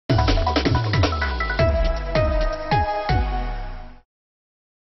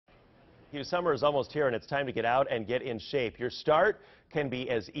Summer is almost here, and it's time to get out and get in shape. Your start can be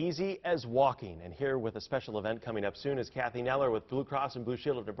as easy as walking. And here with a special event coming up soon is Kathy Neller with Blue Cross and Blue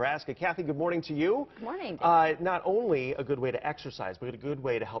Shield of Nebraska. Kathy, good morning to you. Good morning. Not only a good way to exercise, but a good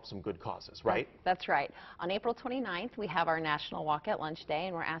way to help some good causes, right? That's right. On April 29th, we have our National Walk at Lunch Day,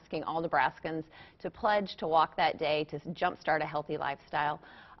 and we're asking all Nebraskans to pledge to walk that day to jumpstart a healthy lifestyle.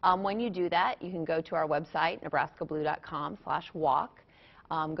 When you do that, you can go to our website, nebraskablue.com/walk.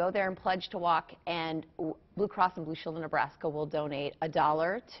 Go there and pledge to walk, and Blue Cross and Blue Shield of Nebraska will donate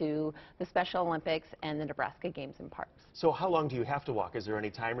 $1 to the Special Olympics and the Nebraska Games and Parks. So how long do you have to walk? Is there any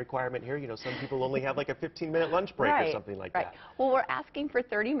time requirement here? You know, some people only have like a 15-minute lunch break or something like that. Well, we're asking for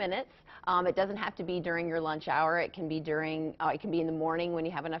 30 minutes. It doesn't have to be during your lunch hour. It can be during, it can be in the morning when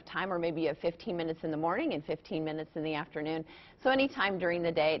you have enough time, or maybe you have 15 minutes in the morning and 15 minutes in the afternoon. So anytime during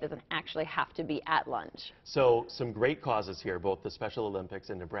the day, it doesn't actually have to be at lunch. So some great causes here, both the Special Olympics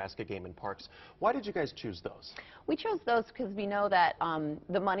and Nebraska Game and Parks. Why did you guys choose those? We chose those because we know that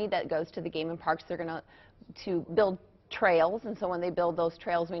the money that goes to the Game and Parks, they're going to build trails, and so when they build those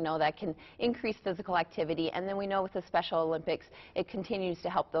trails, we know that can increase physical activity, and then we know with the Special Olympics, it continues to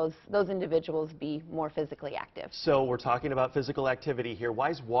help those individuals be more physically active. So we're talking about physical activity here. Why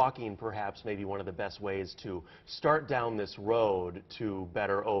is walking perhaps maybe one of the best ways to start down this road to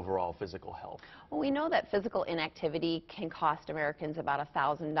better overall physical health? Well, we know that physical inactivity can cost Americans about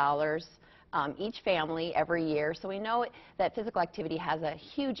 $1,000 each family every year. So we know that physical activity has a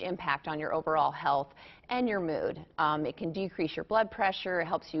huge impact on your overall health and your mood. It can decrease your blood pressure, it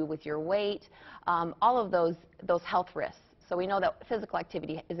helps you with your weight, all of those health risks. So we know that physical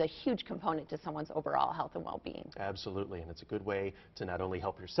activity is a huge component to someone's overall health and well-being. Absolutely, and it's a good way to not only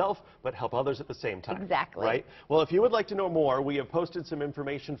help yourself, but help others at the same time. Exactly. Right? Well, if you would like to know more, we have posted some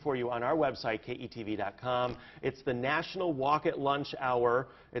information for you on our website, KETV.com. It's the National Walk at Lunch Hour.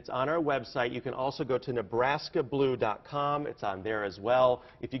 It's on our website. You can also go to nebraskablue.com. It's on there as well.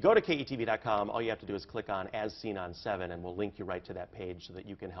 If you go to KETV.com, all you have to do is click on As Seen on 7, and we'll link you right to that page so that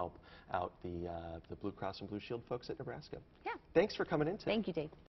you can help out the Blue Cross and Blue Shield folks at Nebraska. Yeah. Thanks for coming in today. Thank you, Dave.